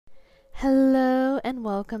Hello and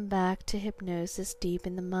welcome back to Hypnosis Deep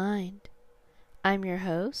in the Mind. I'm your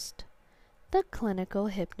host, the clinical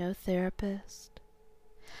hypnotherapist.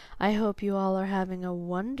 I hope you all are having a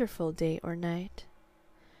wonderful day or night,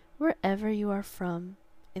 wherever you are from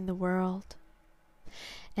in the world.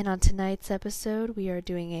 And on tonight's episode, we are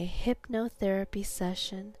doing a hypnotherapy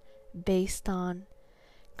session based on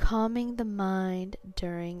calming the mind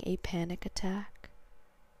during a panic attack.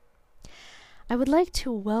 I would like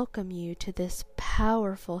to welcome you to this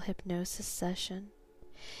powerful hypnosis session.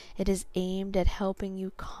 It is aimed at helping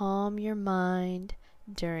you calm your mind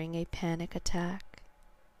during a panic attack.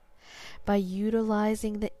 By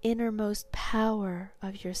utilizing the innermost power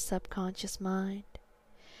of your subconscious mind,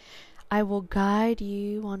 I will guide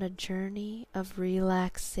you on a journey of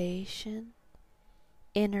relaxation,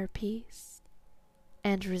 inner peace,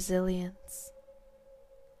 and resilience.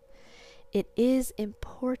 It is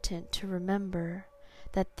important to remember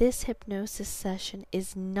that this hypnosis session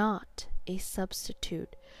is not a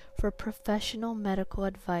substitute for professional medical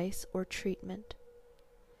advice or treatment.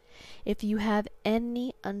 If you have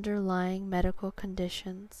any underlying medical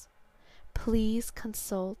conditions, please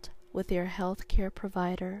consult with your healthcare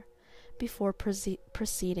provider before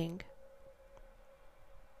proceeding.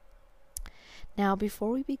 Now,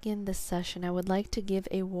 before we begin this session, I would like to give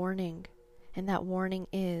a warning, and that warning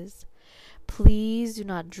is: please do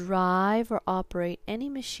not drive or operate any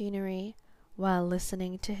machinery while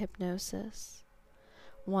listening to hypnosis.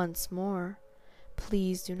 Once more,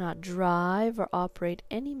 please do not drive or operate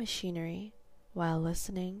any machinery while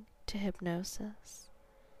listening to hypnosis.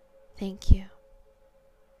 Thank you.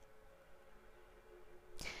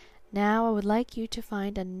 Now I would like you to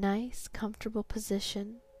find a nice, comfortable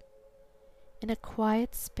position in a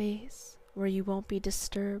quiet space where you won't be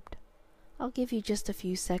disturbed. I'll give you just a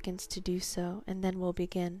few seconds to do so, and then we'll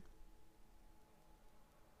begin.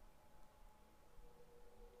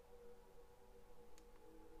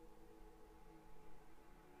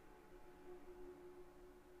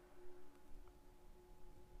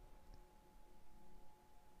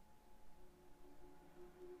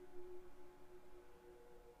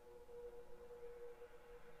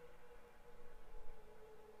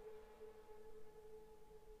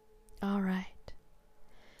 All right.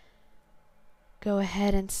 Go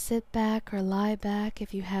ahead and sit back or lie back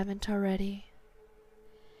if you haven't already,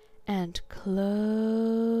 and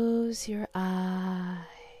close your eyes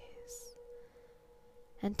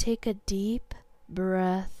and take a deep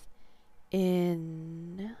breath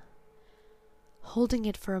in, holding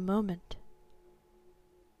it for a moment,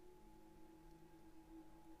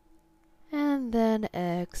 and then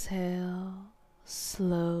exhale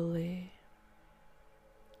slowly,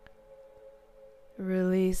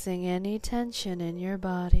 releasing any tension in your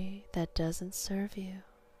body that doesn't serve you.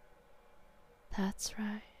 That's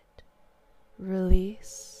right.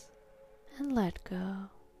 Release and let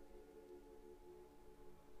go.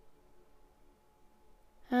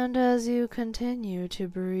 And as you continue to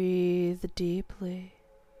breathe deeply,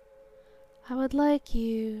 I would like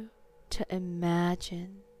you to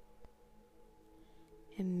imagine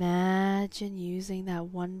using that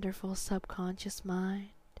wonderful subconscious mind.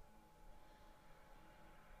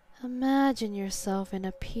 Imagine yourself in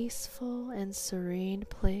a peaceful and serene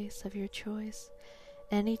place of your choice,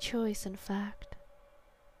 any choice in fact.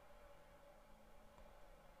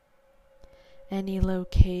 Any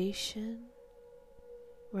location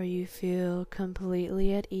where you feel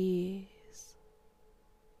completely at ease.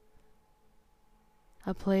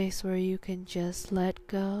 A place where you can just let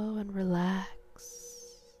go and relax.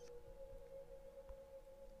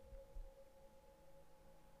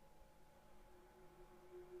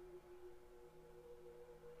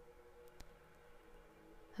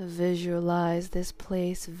 Visualize this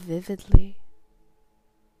place vividly.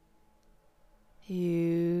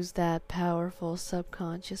 Use that powerful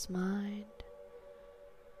subconscious mind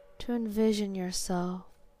to envision yourself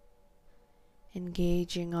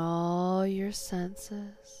engaging all your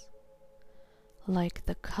senses, like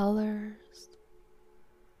the colors,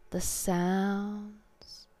 the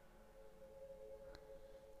sounds,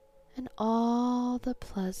 and all the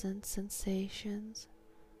pleasant sensations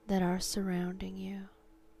that are surrounding you.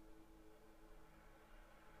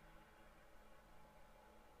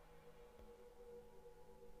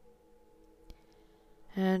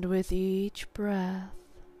 And with each breath,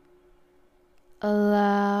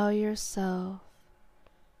 allow yourself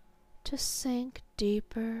to sink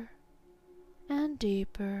deeper and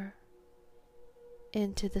deeper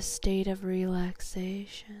into the state of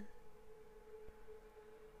relaxation.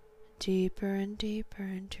 Deeper and deeper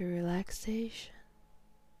into relaxation.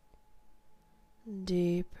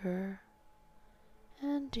 Deeper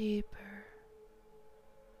and deeper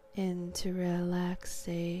into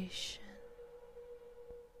relaxation.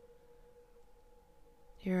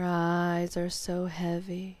 Your eyes are so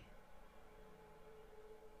heavy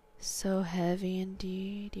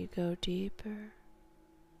indeed. You go deeper,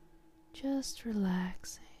 just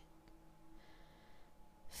relaxing,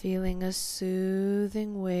 feeling a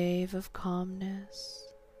soothing wave of calmness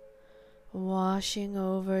washing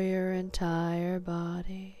over your entire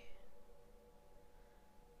body.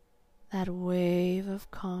 That wave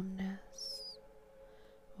of calmness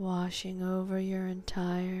washing over your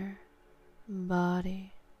entire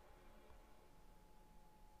body.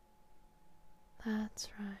 That's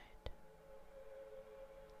right.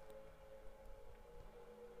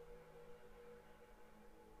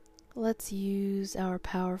 Let's use our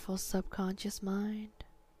powerful subconscious mind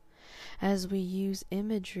as we use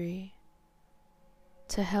imagery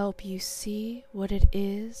to help you see what it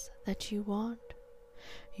is that you want.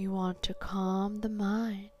 You want to calm the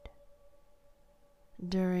mind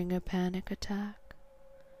during a panic attack.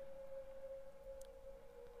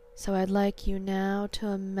 So I'd like you now to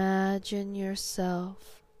imagine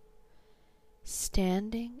yourself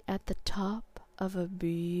standing at the top of a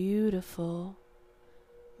beautiful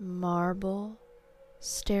marble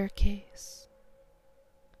staircase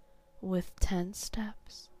with 10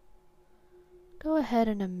 steps. Go ahead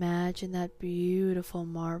and imagine that beautiful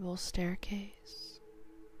marble staircase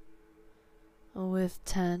with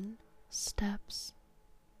 10 steps.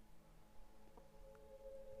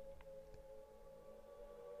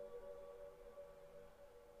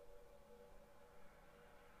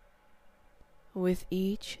 With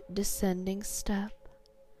each descending step,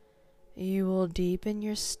 you will deepen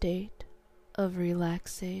your state of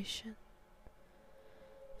relaxation,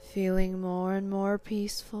 feeling more and more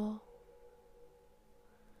peaceful.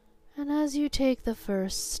 And as you take the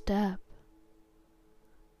first step,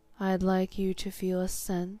 I'd like you to feel a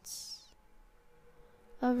sense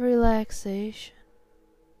of relaxation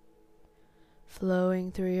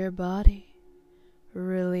flowing through your body,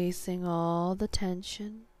 releasing all the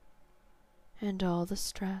tension and all the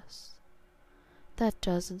stress that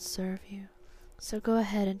doesn't serve you. So go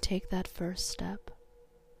ahead and take that first step.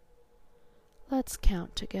 Let's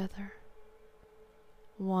count together.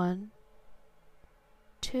 1,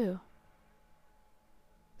 2,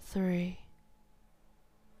 3,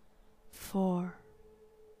 4,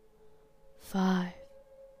 5,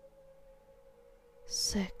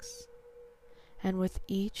 6. And with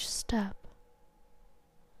each step,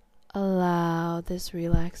 allow this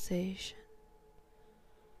relaxation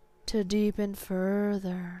to deepen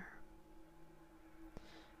further,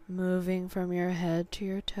 moving from your head to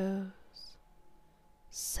your toes.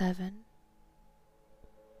 7,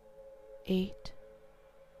 8,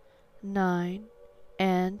 9,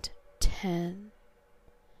 and 10.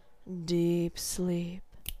 Deep sleep.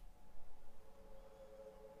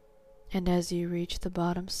 And as you reach the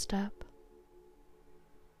bottom step,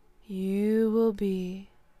 you will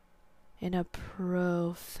be in a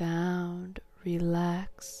profound,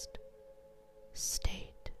 relaxed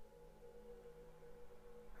state,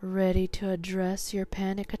 ready to address your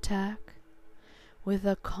panic attack with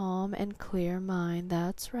a calm and clear mind.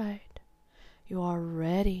 That's right. You are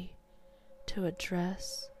ready to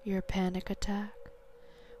address your panic attack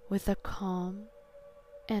with a calm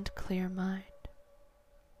and clear mind.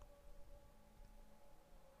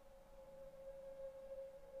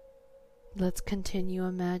 Let's continue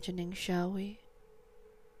imagining, shall we?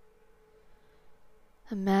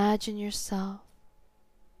 Imagine yourself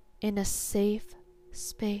in a safe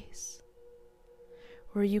space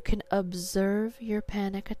where you can observe your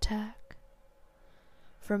panic attack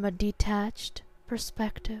from a detached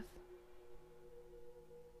perspective.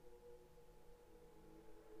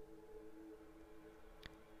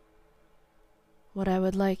 What I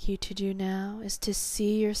would like you to do now is to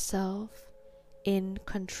see yourself in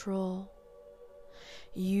control.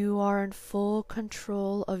 You are in full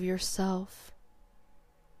control of yourself.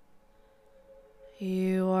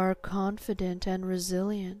 You are confident and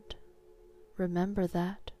resilient. Remember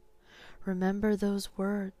that. Remember those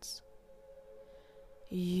words.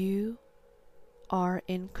 You are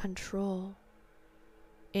in control,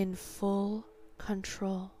 in full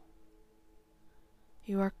control.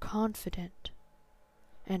 You are confident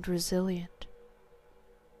and resilient.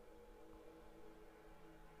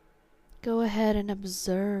 Go ahead and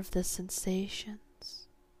observe the sensations.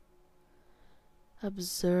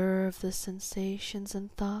 Observe the sensations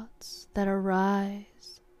and thoughts that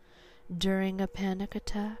arise during a panic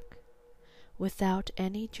attack without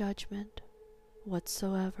any judgment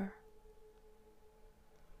whatsoever.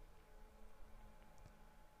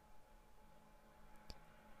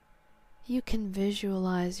 You can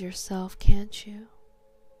visualize yourself, can't you?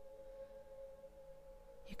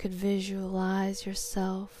 You could visualize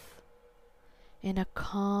yourself in a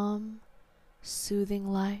calm,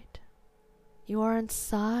 soothing light. You are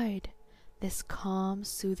inside this calm,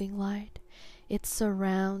 soothing light. It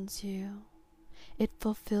surrounds you. It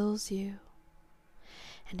fulfills you.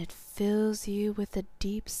 And it fills you with a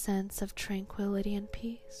deep sense of tranquility and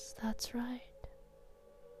peace. That's right.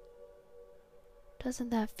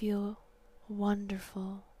 Doesn't that feel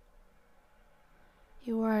wonderful?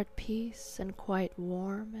 You are at peace and quite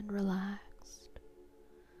warm and relaxed.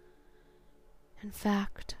 In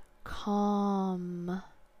fact, calm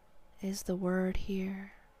is the word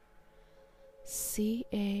here.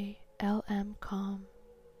 C-A-L-M, calm.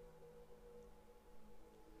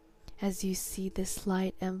 As you see this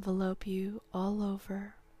light envelope you all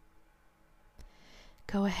over,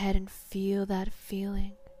 go ahead and feel that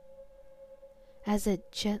feeling as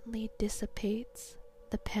it gently dissipates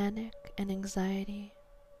the panic and anxiety,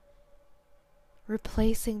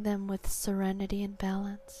 replacing them with serenity and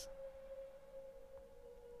balance.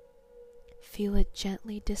 Feel it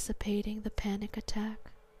gently dissipating the panic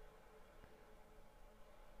attack.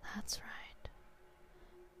 That's right.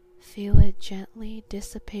 Feel it gently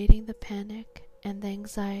dissipating the panic and the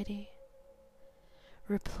anxiety,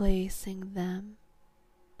 replacing them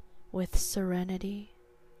with serenity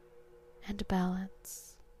and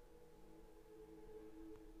balance.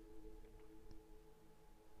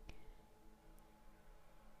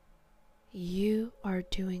 You are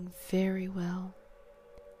doing very well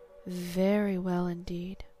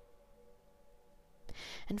indeed.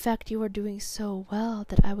 In fact, you are doing so well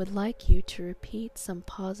that I would like you to repeat some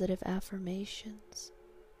positive affirmations,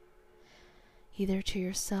 either to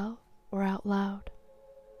yourself or out loud.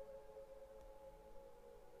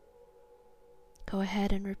 Go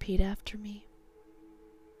ahead and repeat after me.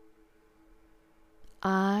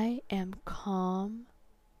 I am calm,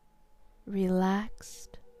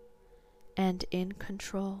 relaxed, and in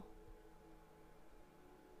control.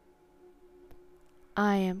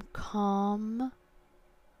 I am calm,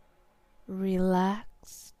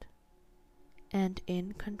 relaxed, and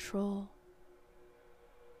in control.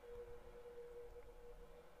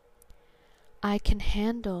 I can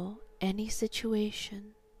handle any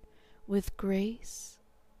situation with grace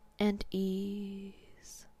and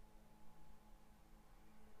ease.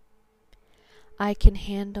 I can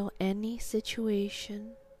handle any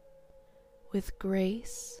situation with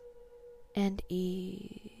grace and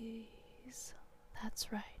ease.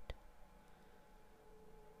 That's right.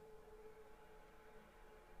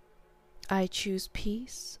 I choose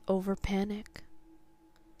peace over panic.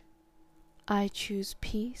 I choose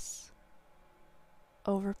peace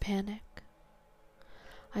over panic.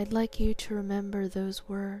 I'd like you to remember those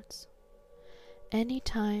words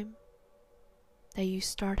anytime that you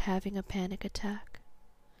start having a panic attack.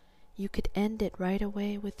 You could end it right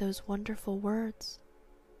away with those wonderful words.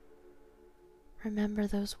 Remember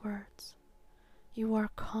those words. You are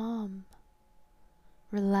calm,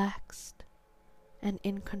 relaxed, and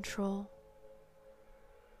in control.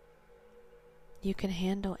 You can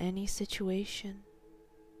handle any situation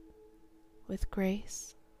with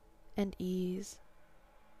grace and ease.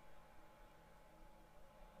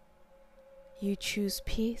 You choose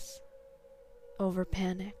peace over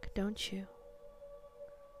panic, don't you?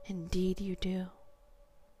 Indeed you do.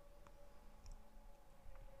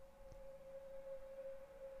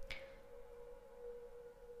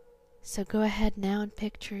 So go ahead now and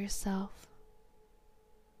picture yourself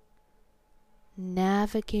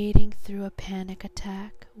navigating through a panic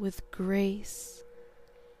attack with grace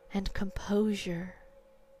and composure,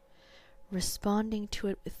 responding to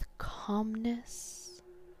it with calmness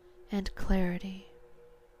and clarity.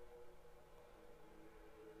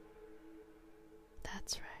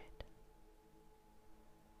 That's right.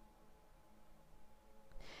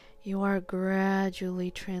 You are gradually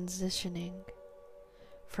transitioning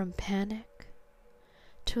from panic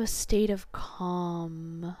to a state of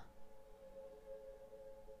calm.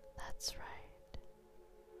 That's right.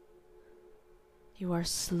 You are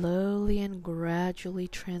slowly and gradually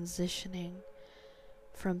transitioning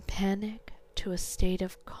from panic to a state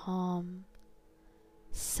of calm,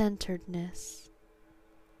 centeredness,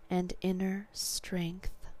 and inner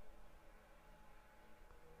strength.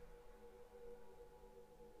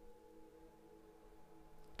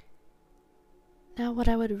 Now, what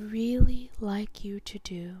I would really like you to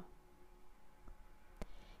do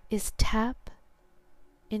is tap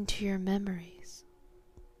into your memories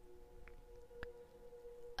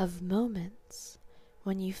of moments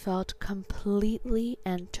when you felt completely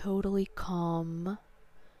and totally calm,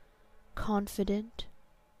 confident,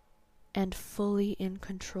 and fully in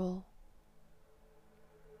control.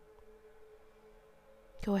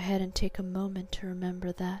 Go ahead and take a moment to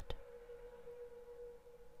remember that.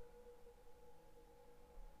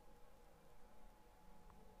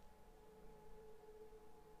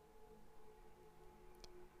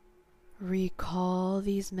 Recall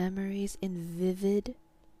these memories in vivid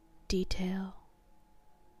detail,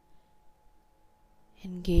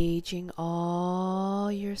 engaging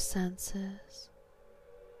all your senses,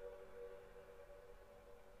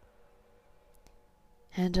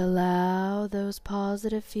 and allow those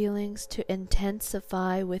positive feelings to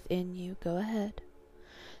intensify within you. Go ahead.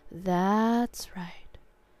 That's right.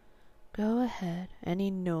 Go ahead.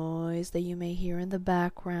 Any noise that you may hear in the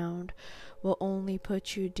background will only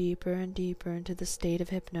put you deeper and deeper into the state of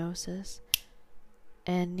hypnosis.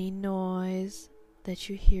 Any noise that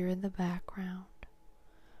you hear in the background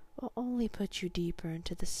will only put you deeper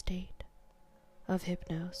into the state of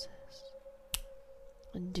hypnosis.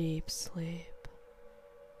 Deep sleep.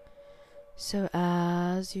 So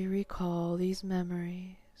as you recall these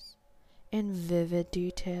memories in vivid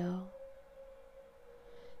detail,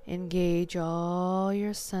 engage all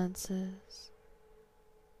your senses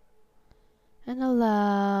and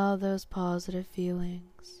allow those positive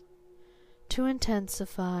feelings to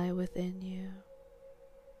intensify within you.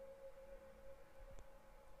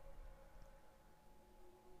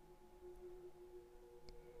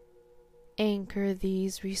 Anchor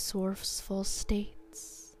these resourceful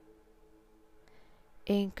states.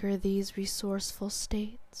 Anchor these resourceful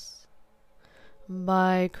states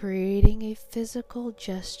by creating a physical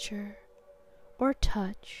gesture or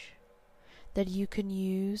touch that you can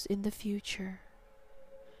use in the future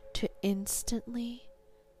to instantly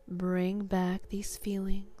bring back these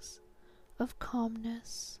feelings of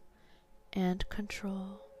calmness and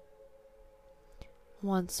control.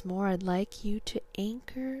 Once more, I'd like you to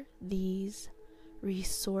anchor these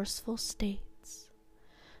resourceful states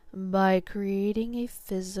by creating a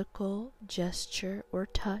physical gesture or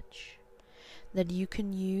touch that you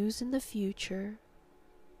can use in the future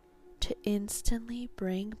to instantly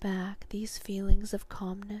bring back these feelings of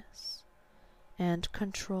calmness and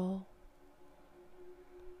control.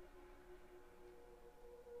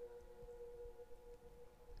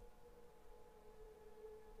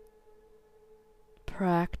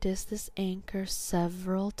 Practice this anchor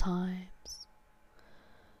several times,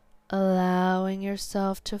 allowing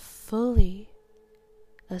yourself to fully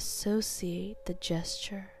associate the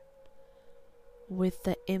gesture with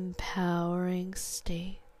the empowering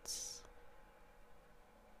states.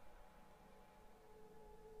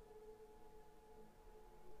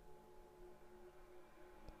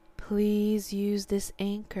 Please use this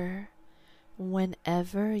anchor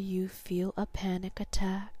whenever you feel a panic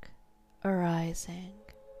attack arising,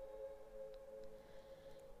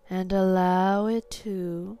 and allow it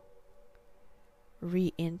to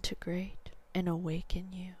reintegrate and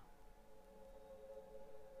awaken you.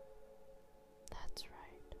 That's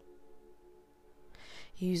right.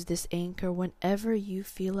 Use this anchor whenever you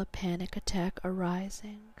feel a panic attack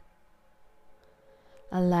arising.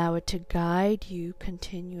 Allow it to guide you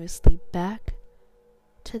continuously back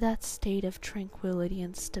to that state of tranquility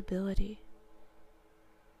and stability.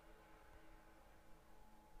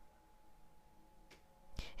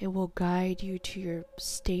 It will guide you to your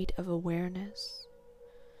state of awareness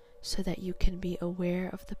so that you can be aware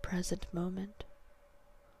of the present moment.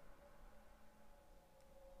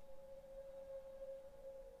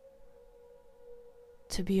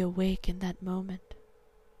 To be awake in that moment.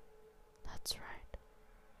 That's right.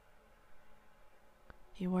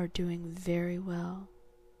 You are doing very well.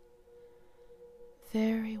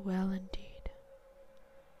 Very well indeed.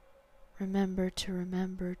 Remember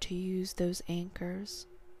to use those anchors.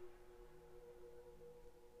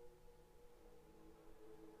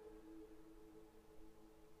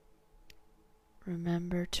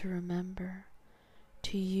 Remember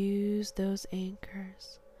to use those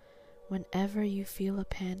anchors whenever you feel a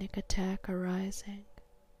panic attack arising.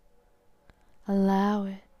 Allow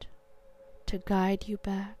it to guide you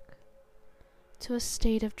back to a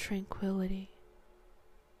state of tranquility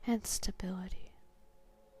and stability.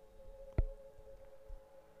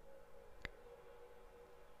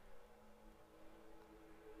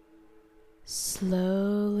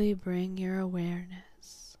 Slowly bring your awareness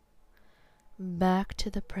back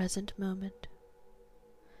to the present moment,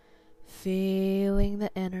 feeling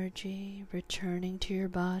the energy returning to your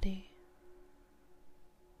body.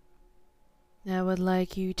 I would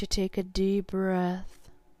like you to take a deep breath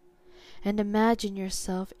and imagine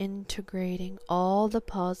yourself integrating all the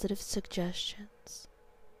positive suggestions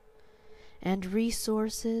and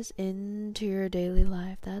resources into your daily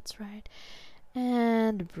life. That's right.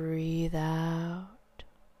 And breathe out.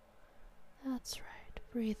 That's right.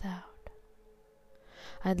 Breathe out.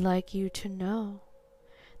 I'd like you to know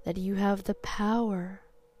that you have the power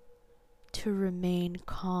to remain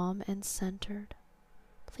calm and centered.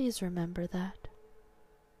 Please remember that.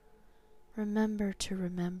 Remember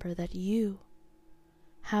that you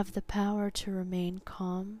have the power to remain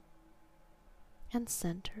calm and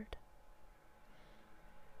centered,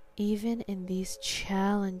 even in these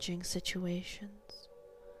challenging situations.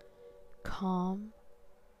 Calm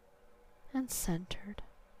and centered.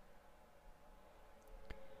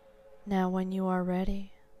 Now, when you are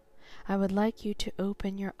ready, I would like you to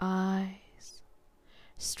open your eyes,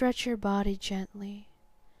 stretch your body gently,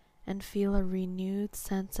 and feel a renewed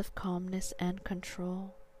sense of calmness and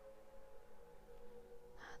control.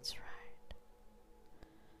 That's right.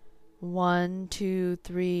 1, 2,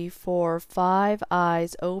 3, 4, 5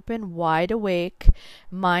 eyes open, wide awake,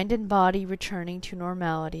 mind and body returning to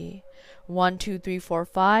normality. 1, 2, 3, 4,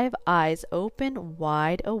 5 eyes open,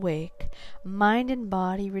 wide awake, mind and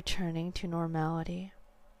body returning to normality.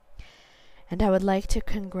 And I would like to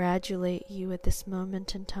congratulate you at this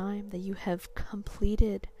moment in time that you have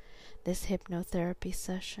completed this hypnotherapy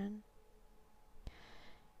session.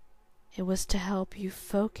 It was to help you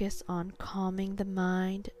focus on calming the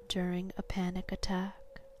mind during a panic attack.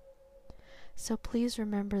 So please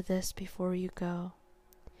remember this before you go.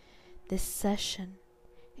 This session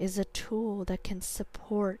is a tool that can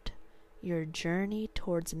support your journey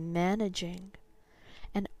towards managing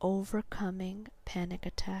and overcoming panic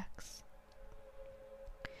attacks.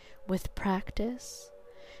 With practice,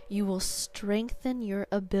 you will strengthen your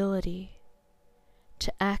ability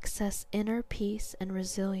to access inner peace and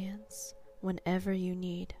resilience whenever you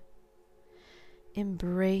need.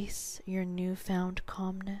 Embrace your newfound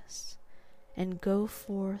calmness and go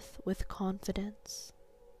forth with confidence,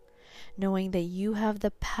 knowing that you have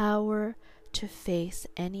the power to face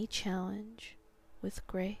any challenge with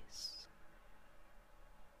grace.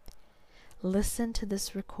 Listen to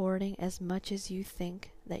this recording as much as you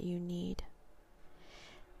think that you need.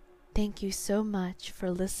 Thank you so much for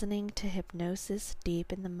listening to Hypnosis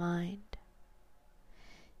Deep in the Mind.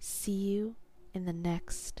 See you in the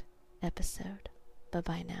next episode.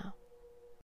 Bye-bye now.